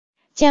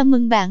Chào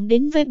mừng bạn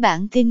đến với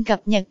bản tin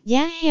cập nhật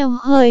giá heo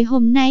hơi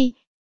hôm nay.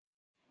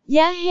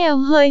 Giá heo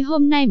hơi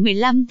hôm nay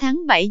 15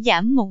 tháng 7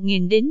 giảm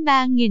 1.000 đến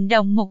 3.000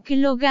 đồng 1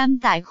 kg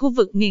tại khu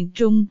vực miền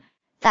Trung.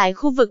 Tại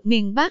khu vực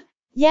miền Bắc,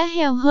 giá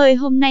heo hơi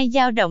hôm nay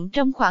dao động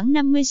trong khoảng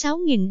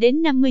 56.000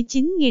 đến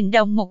 59.000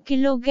 đồng 1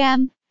 kg.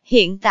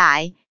 Hiện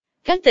tại,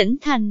 các tỉnh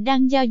thành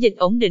đang giao dịch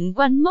ổn định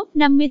quanh mốc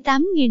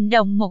 58.000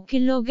 đồng 1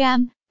 kg,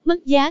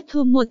 mức giá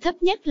thu mua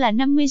thấp nhất là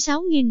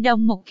 56.000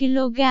 đồng 1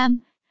 kg.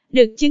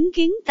 Được chứng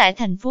kiến tại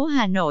thành phố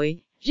Hà Nội,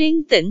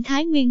 riêng tỉnh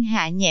Thái Nguyên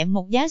hạ nhẹ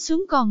một giá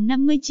xuống còn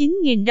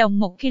 59.000 đồng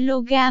 1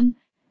 kg,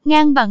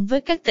 ngang bằng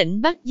với các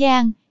tỉnh Bắc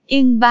Giang,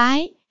 Yên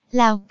Bái,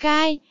 Lào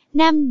Cai,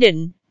 Nam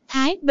Định,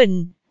 Thái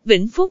Bình,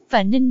 Vĩnh Phúc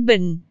và Ninh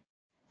Bình.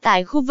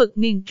 Tại khu vực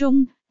miền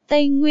Trung,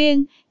 Tây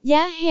Nguyên,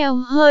 giá heo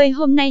hơi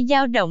hôm nay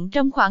dao động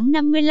trong khoảng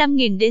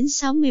 55.000 đến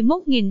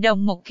 61.000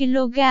 đồng 1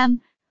 kg.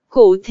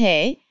 Cụ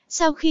thể,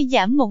 sau khi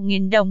giảm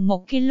 1.000 đồng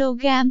 1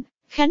 kg,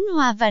 Khánh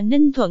Hòa và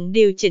Ninh Thuận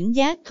điều chỉnh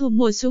giá thu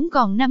mua xuống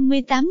còn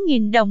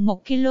 58.000 đồng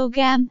 1 kg.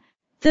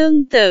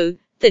 Tương tự,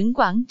 tỉnh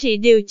Quảng Trị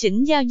điều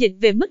chỉnh giao dịch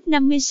về mức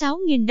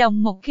 56.000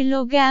 đồng 1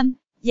 kg,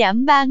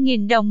 giảm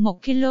 3.000 đồng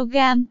 1 kg.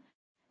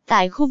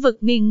 Tại khu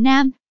vực miền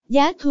Nam,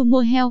 giá thu mua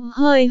heo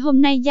hơi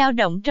hôm nay dao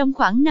động trong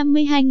khoảng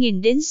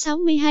 52.000 đến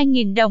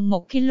 62.000 đồng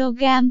 1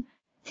 kg.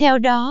 Theo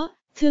đó,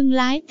 thương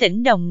lái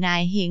tỉnh Đồng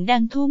Nai hiện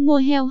đang thu mua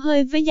heo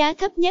hơi với giá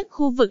thấp nhất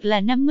khu vực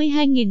là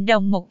 52.000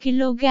 đồng 1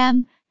 kg,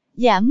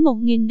 giảm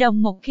 1.000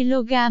 đồng 1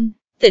 kg.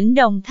 Tỉnh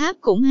Đồng Tháp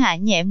cũng hạ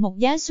nhẹ một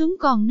giá xuống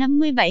còn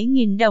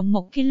 57.000 đồng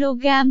 1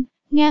 kg,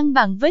 ngang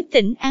bằng với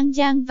tỉnh An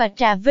Giang và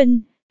Trà Vinh.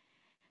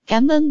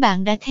 Cảm ơn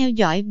bạn đã theo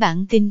dõi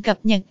bản tin cập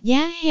nhật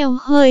giá heo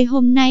hơi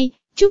hôm nay.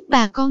 Chúc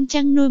bà con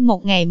chăn nuôi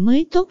một ngày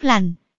mới tốt lành.